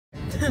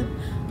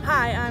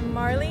Hi, I'm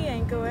Marley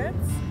Yankowitz.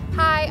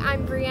 Hi,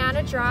 I'm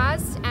Brianna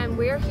Drost, and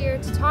we're here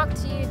to talk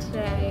to you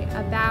today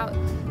about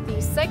the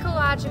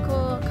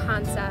psychological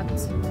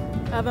concept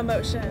Of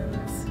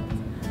emotions.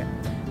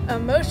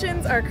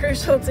 Emotions are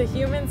crucial to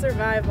human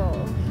survival.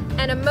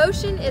 An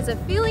emotion is a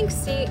feeling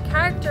state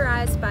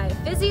characterized by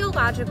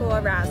physiological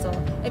arousal,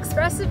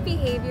 expressive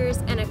behaviors,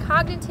 and a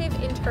cognitive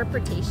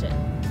interpretation.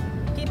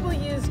 People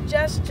use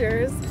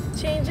gestures,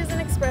 changes in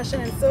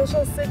expression, and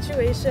social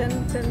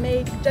situation to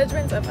make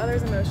judgments of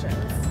others' emotions.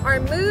 Our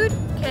mood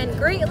can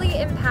greatly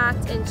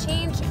impact and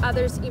change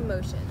others'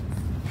 emotions.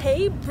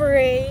 Hey,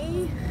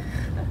 Bri.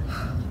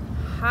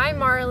 Hi,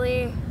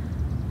 Marley.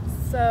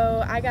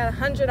 So I got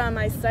 100 on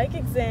my psych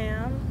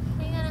exam.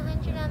 I got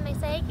 100 on my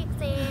psych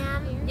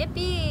exam.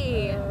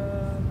 Yippee!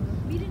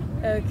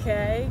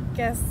 Okay,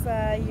 guess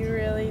you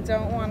really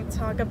don't want to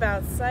talk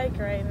about psych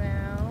right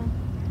now.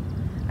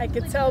 I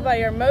could tell by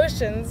your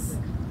emotions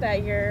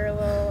that you're a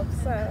little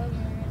upset.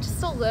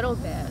 Just a little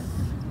bit.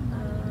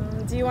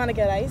 Do you want to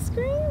get ice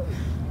cream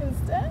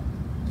instead?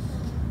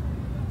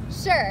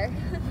 Sure.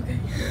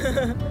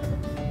 Okay.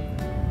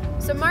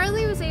 So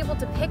Marley was able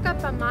to pick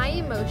up on my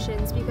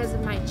emotions because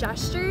of my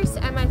gestures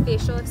and my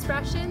facial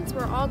expressions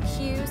were all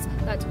cues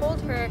that told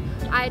her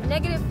I had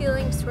negative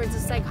feelings towards the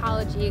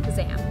psychology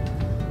exam.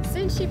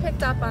 Since she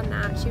picked up on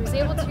that, she was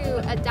able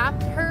to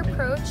adapt her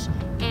approach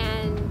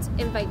and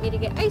invite me to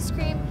get ice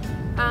cream,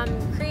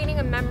 creating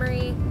a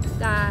memory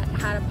that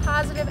had a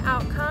positive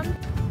outcome.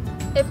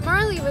 If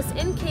Marley was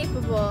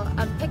incapable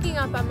of picking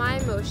up on my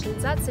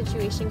emotions, that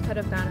situation could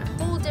have gone a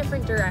whole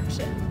different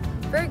direction.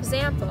 For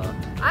example,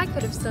 I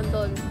could have still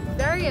been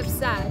very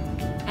upset,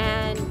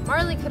 and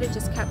Marley could have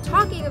just kept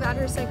talking about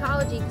her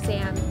psychology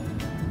exam,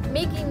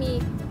 making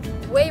me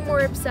way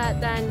more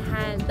upset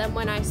than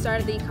when I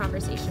started the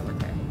conversation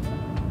with her.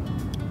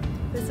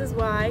 This is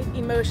why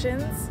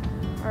emotions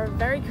are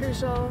very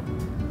crucial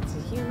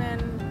to human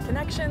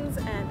connections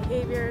and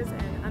behaviors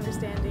and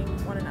understanding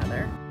one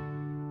another.